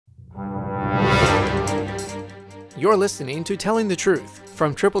You're listening to Telling the Truth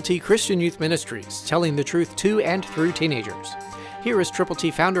from Triple T Christian Youth Ministries, telling the truth to and through teenagers. Here is Triple T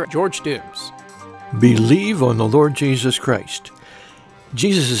founder George Dooms. Believe on the Lord Jesus Christ.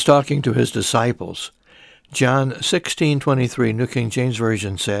 Jesus is talking to his disciples. John 16:23, New King James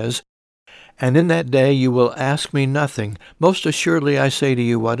Version says, "And in that day you will ask me nothing. Most assuredly I say to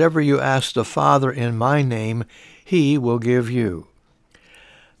you, whatever you ask the Father in my name, he will give you."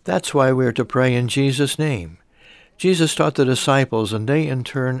 That's why we are to pray in Jesus' name. Jesus taught the disciples, and they in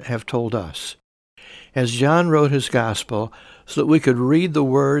turn have told us. As John wrote his gospel so that we could read the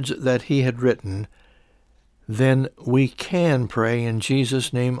words that he had written, then we can pray in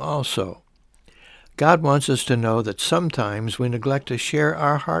Jesus' name also. God wants us to know that sometimes we neglect to share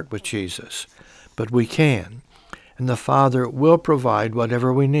our heart with Jesus, but we can, and the Father will provide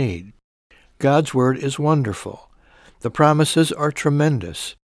whatever we need. God's word is wonderful. The promises are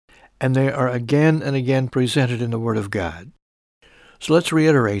tremendous, and they are again and again presented in the Word of God. So let's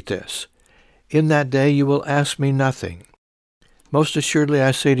reiterate this. In that day you will ask me nothing. Most assuredly I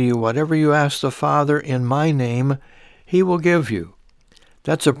say to you, whatever you ask the Father in my name, he will give you.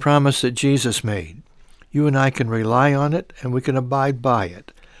 That's a promise that Jesus made. You and I can rely on it, and we can abide by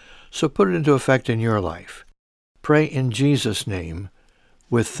it. So put it into effect in your life. Pray in Jesus' name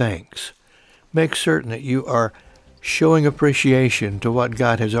with thanks. Make certain that you are showing appreciation to what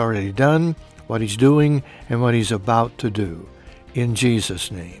God has already done, what he's doing, and what he's about to do. In Jesus'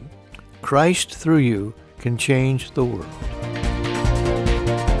 name. Christ, through you, can change the world.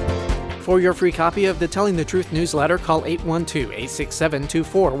 For your free copy of the Telling the Truth newsletter, call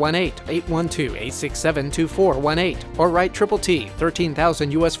 812-867-2418, 812-867-2418, or write Triple T,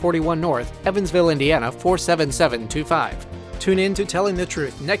 13,000 U.S. 41 North, Evansville, Indiana, 47725. Tune in to Telling the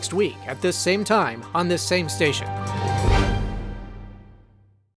Truth next week at this same time on this same station.